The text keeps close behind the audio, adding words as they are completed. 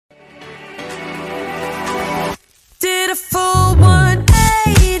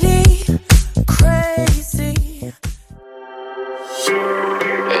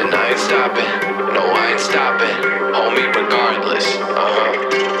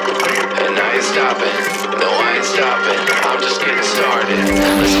stopping. No, I ain't stopping. I'm just getting started.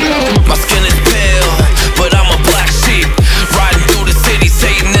 Let's go. My skin is pale, but I'm a black sheep, riding through the city,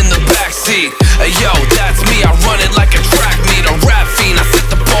 Satan in the backseat. Hey yo, that's me, I run it like a track meet, a rap fiend, I set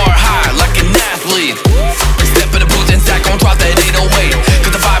the bar high like an athlete. Step in the booth and Zach gon' drop that 808,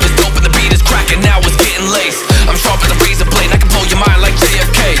 cause the vibe is dope and the beat is cracking, now it's getting laced. I'm sharp as a razor blade, I can blow your mind like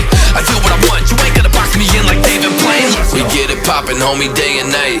JFK. I do what I want, you ain't gonna box me in like David Blaine. We get it poppin', homie, day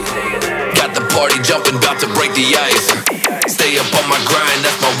and night. Got the party jumping, bout to break the ice. Stay up on my grind,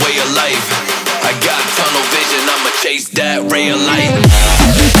 that's my way of life. I got tunnel vision, I'ma chase that ray of light.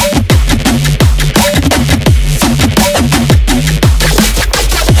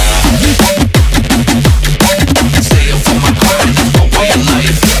 Stay up on my grind, that's my way of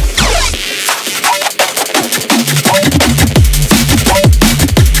life.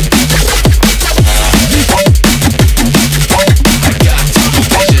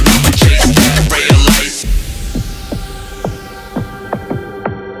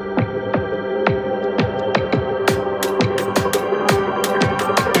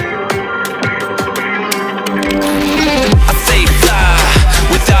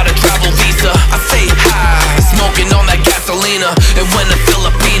 And when a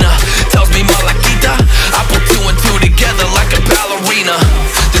Filipina tells me Malakita, I put two and two together like a ballerina.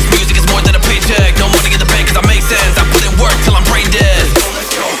 This music is more than a paycheck, no money in the bank cause I make sense. I put in work till I'm brain dead.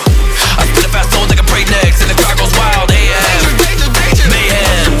 I spit a fast flow like a breaknecks and the crowd goes wild.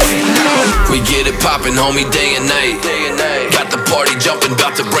 Mayhem. We get it poppin', homie, day and night. Got the party jumping,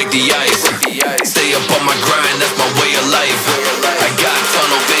 bout to break the ice. Stay up on my grind, that's my way of life. I got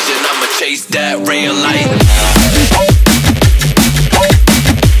tunnel vision, I'ma chase that ray of light.